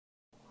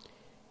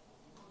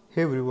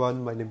Hey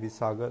everyone, my name is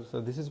Sagar.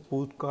 So this is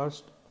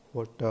podcast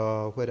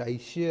where I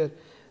share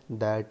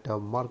that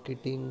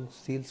marketing,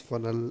 sales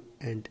funnel,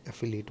 and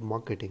affiliate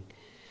marketing.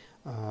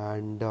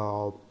 And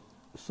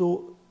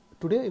so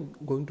today I'm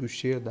going to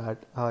share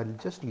that I'll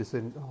just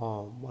listen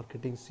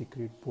Marketing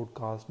Secret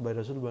podcast by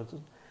Russell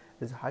Brunson.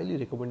 It's a highly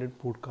recommended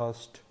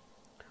podcast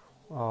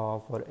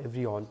for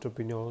every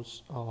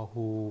entrepreneurs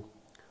who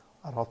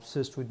are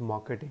obsessed with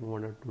marketing,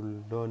 wanted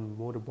to learn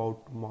more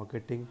about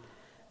marketing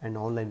and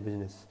online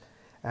business.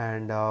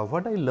 And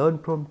what I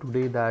learned from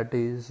today that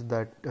is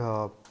that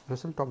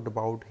Russell talked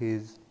about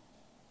his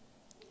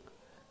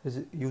is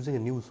using a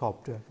new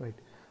software, right?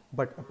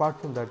 But apart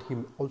from that, he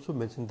also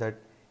mentioned that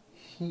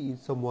he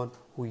is someone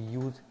who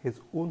use his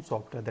own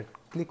software, that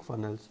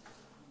ClickFunnels,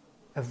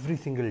 every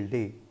single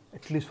day,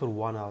 at least for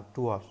 1 hour,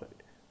 2 hours,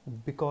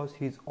 right? Because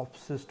he's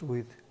obsessed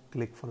with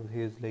ClickFunnels.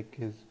 He is like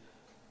his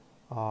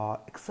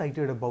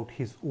excited about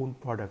his own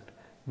product.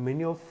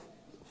 Many of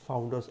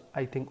founders,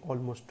 I think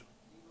almost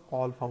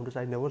all founders,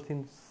 I never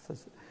seen such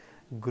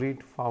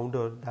great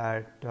founder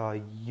that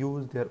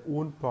use their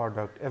own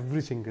product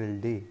every single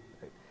day.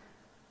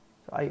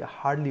 Right? I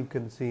hardly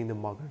can see in the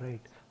market, right?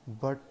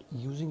 But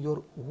using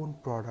your own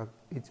product,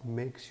 it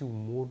makes you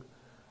more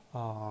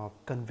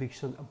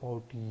conviction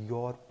about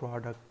your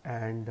product,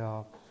 and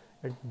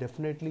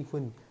definitely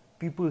when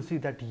people see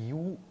that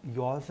you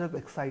yourself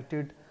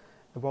excited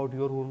about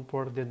your own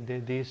product,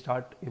 then they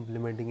start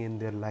implementing in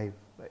their life,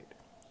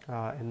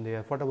 right? And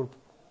their whatever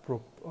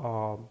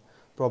pro-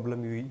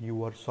 problem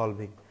you are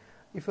solving.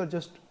 If you're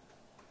just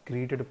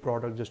created a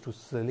product just to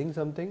selling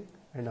something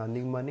and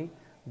earning money,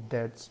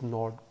 that's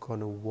not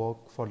gonna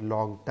work for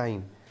long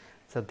time.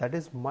 So that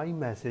is my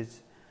message,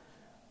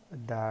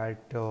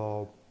 that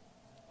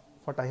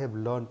what I have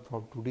learned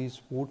from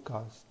today's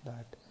podcast,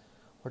 that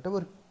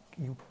whatever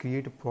you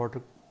create a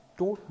product,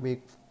 don't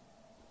make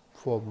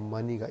for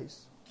money,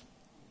 guys.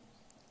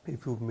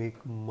 If you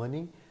make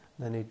money,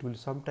 then it will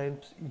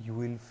sometimes you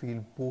will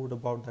feel bored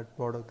about that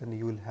product and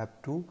you will have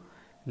to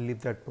leave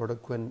that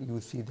product when you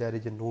see there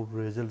is no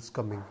results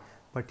coming.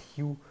 But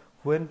you,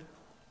 when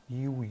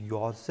you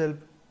yourself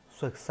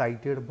so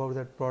excited about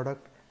that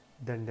product,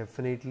 then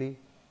definitely,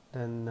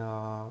 then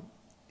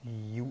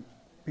you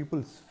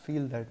people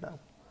feel that now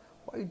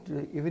why,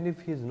 even if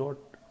he is not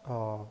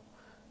uh,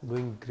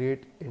 doing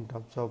great in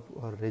terms of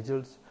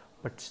results,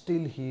 but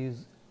still he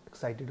is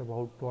excited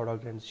about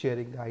product and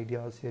sharing the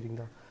ideas, sharing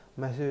the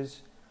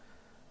message,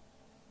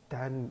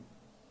 then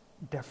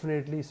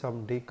definitely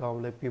someday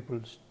come, like people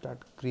start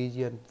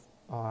crazy,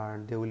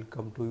 and they will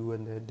come to you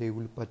and they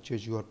will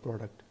purchase your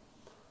product.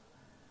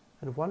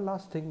 And one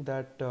last thing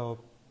that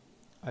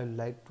I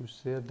like to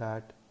say,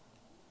 that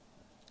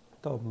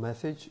the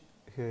message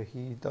here,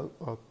 he the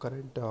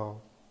current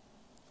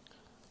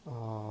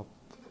uh,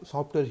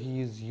 software he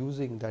is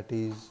using, that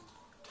is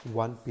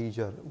one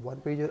pager.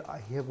 I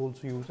have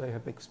also used, I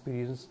have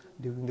experience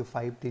during the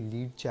 5-day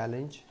lead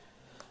challenge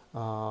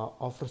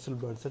of Russell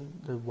Brunson,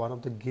 one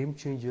of the game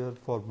changer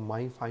for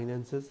my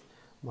finances,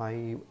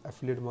 my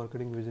affiliate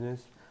marketing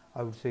business.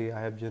 I would say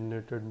I have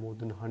generated more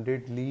than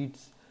 100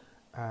 leads,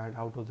 and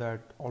out of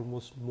that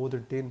almost more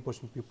than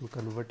 10% people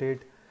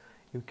converted.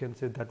 You can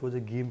say that was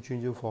a game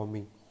changer for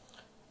me.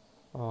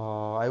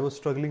 I was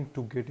struggling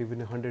to get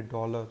even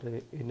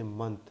 $100 in a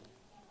month.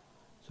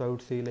 So I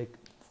would say, like,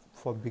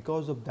 for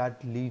because of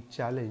that lead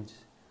challenge,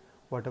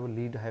 whatever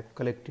lead I have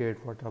collected,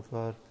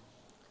 whatever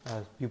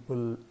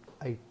people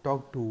I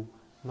talked to,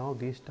 now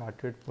they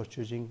started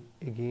purchasing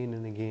again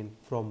and again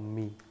from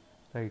me,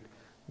 right?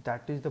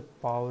 That is the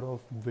power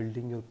of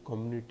building your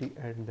community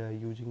and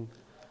using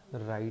the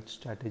right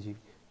strategy.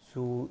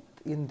 So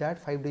in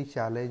that 5-day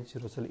challenge,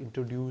 Russell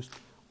introduced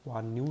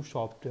one new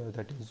software,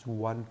 that is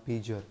one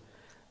pager.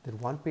 That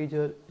one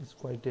pager is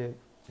quite a,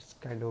 it's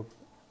kind of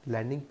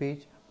landing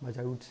page, but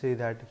I would say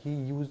that he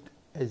used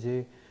as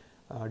a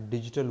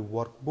digital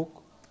workbook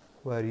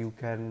where you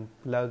can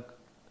plug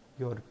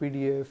your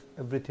PDF,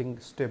 everything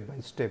step by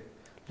step.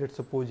 Let's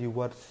suppose you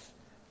were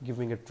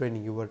giving a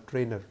training, you were a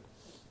trainer,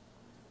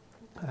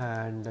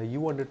 and you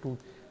wanted to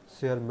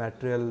share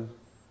material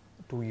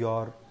to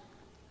your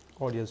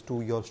audience, to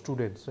your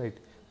students, right?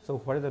 So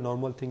what is the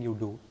normal thing you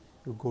do?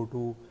 You go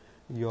to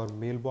your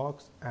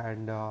mailbox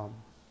and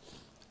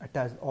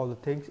attach all the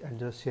things and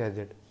just share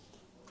it.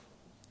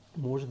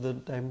 Most of the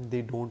time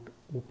they don't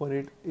open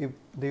it. If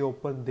they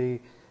open,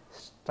 they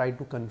try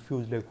to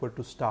confuse like where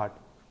to start.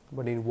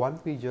 But in one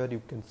pager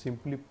you can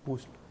simply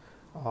push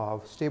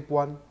step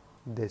 1,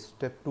 this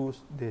step 2,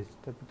 this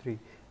step 3.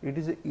 It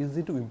is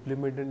easy to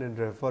implement it and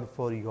refer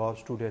for your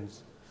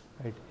students,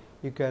 right?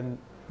 You can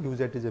use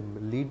it as a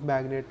lead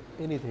magnet,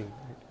 anything,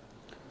 right?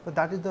 But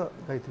that is the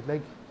right thing.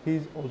 Like, he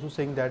is also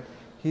saying that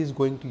he is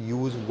going to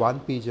use one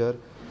pager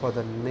for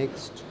the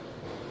next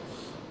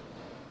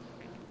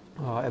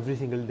every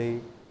single day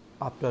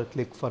after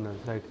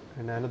ClickFunnels, right?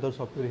 And another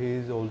software he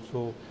is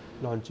also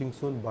launching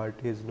soon, but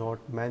he has not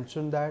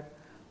mentioned that.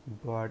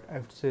 But I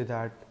would say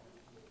that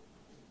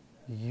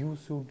you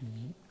should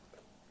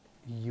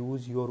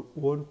use your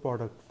own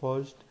product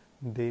first,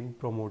 then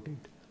promote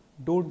it.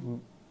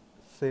 Don't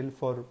sell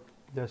for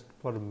just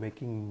for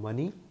making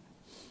money,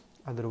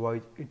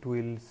 otherwise it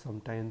will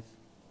sometimes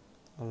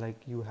like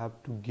you have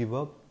to give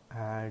up,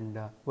 and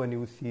when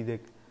you see the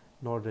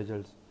not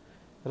results.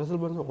 Russell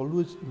Brunson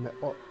always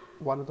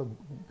one of the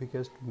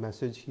biggest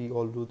message he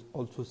always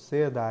also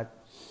say that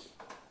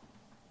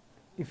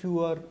if you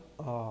are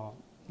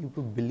you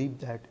to believe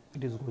that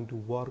it is going to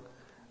work,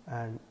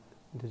 and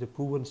there's a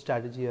proven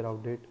strategy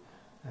around it,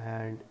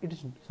 and it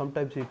is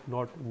sometimes it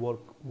not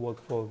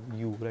work for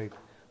you, right?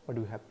 But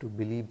you have to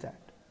believe that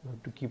you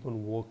have to keep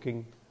on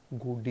working,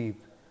 go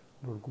deep,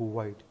 not go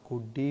wide, go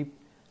deep,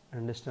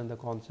 understand the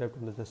concept,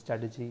 understand the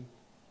strategy.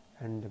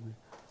 And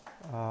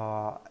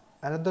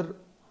another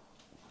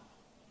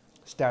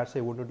stats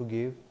I wanted to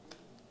give,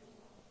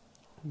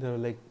 there are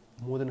like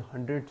more than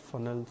 100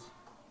 funnels,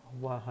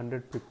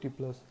 150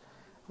 plus,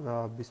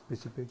 be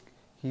specific.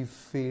 He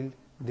failed,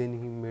 then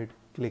he made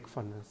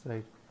ClickFunnels,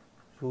 right?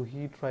 So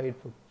he tried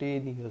for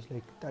 10 years,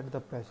 like that's the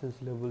patience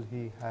level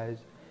he has.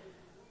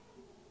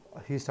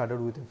 He started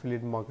with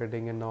affiliate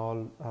marketing and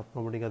all,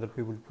 promoting other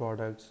people's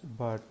products,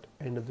 but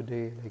end of the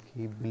day, like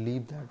he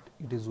believed that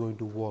it is going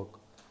to work.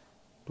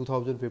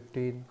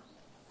 2015,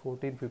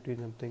 14, 15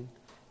 something,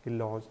 he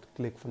launched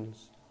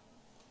ClickFunnels.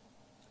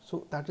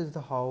 So that is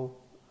the how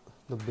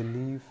the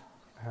belief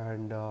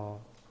and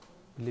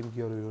believing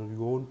your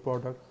own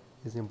product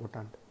is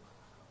important.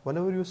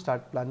 Whenever you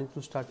start planning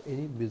to start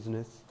any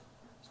business,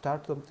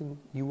 start something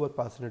you are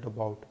passionate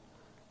about.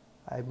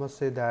 I must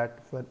say that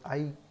when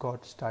I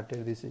got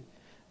started this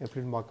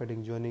affiliate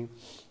marketing journey,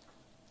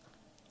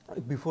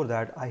 before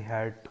that I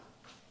had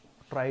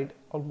tried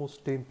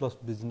almost 10 plus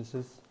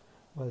businesses,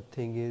 but the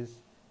thing is,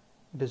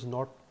 it is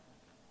not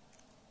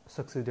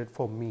succeeded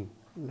for me.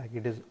 Like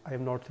it is, I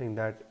am not saying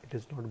that it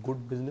is not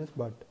good business,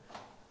 but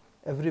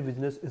every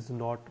business is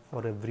not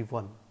for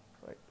everyone,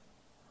 right?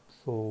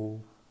 So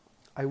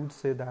I would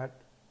say that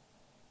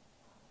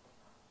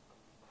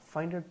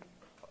find it,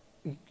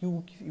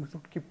 you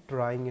should keep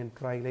trying and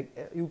trying.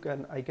 Like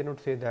I cannot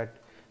say that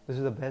this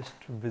is the best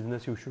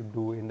business you should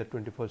do in the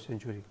 21st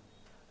century.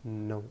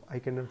 No, I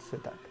cannot say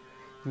that.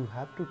 You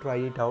have to try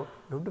it out.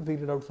 You have to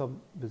figure out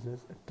some business,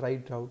 try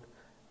it out,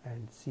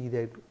 and see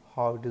that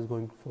how it is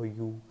going for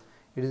you.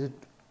 Is it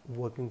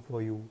working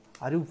for you?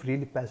 Are you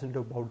really passionate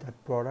about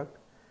that product?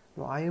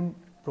 Now I am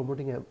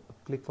promoting a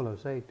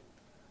ClickFunnels, right?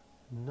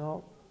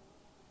 Now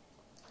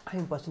I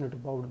am passionate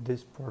about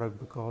this product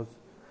because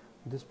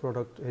this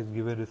product has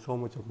given so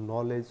much of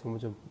knowledge, so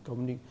much of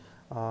community,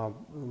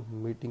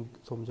 meeting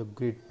so much of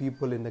great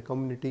people in the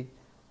community,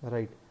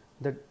 right?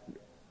 That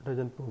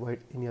doesn't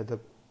provide any other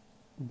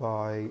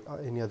by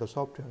any other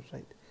software,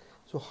 right?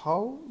 So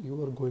how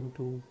you are going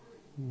to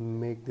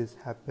make this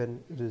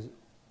happen? It is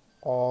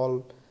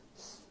all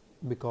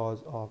because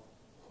of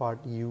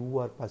what you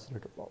are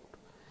passionate about.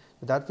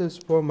 That is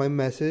for my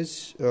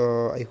message.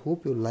 I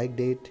hope you liked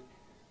it.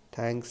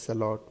 Thanks a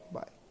lot.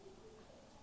 Bye.